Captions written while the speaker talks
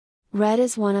Red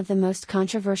is one of the most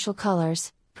controversial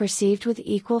colors, perceived with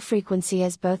equal frequency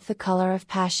as both the color of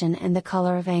passion and the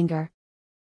color of anger.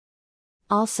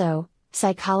 Also,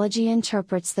 psychology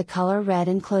interprets the color red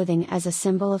in clothing as a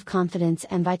symbol of confidence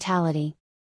and vitality.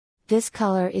 This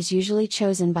color is usually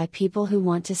chosen by people who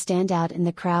want to stand out in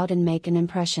the crowd and make an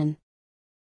impression.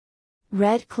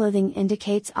 Red clothing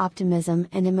indicates optimism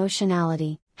and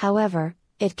emotionality, however,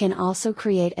 it can also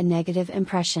create a negative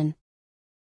impression.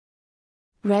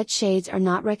 Red shades are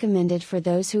not recommended for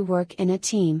those who work in a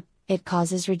team, it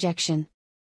causes rejection.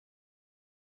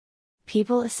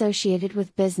 People associated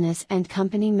with business and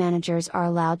company managers are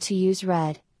allowed to use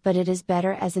red, but it is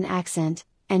better as an accent,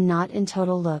 and not in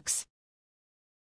total looks.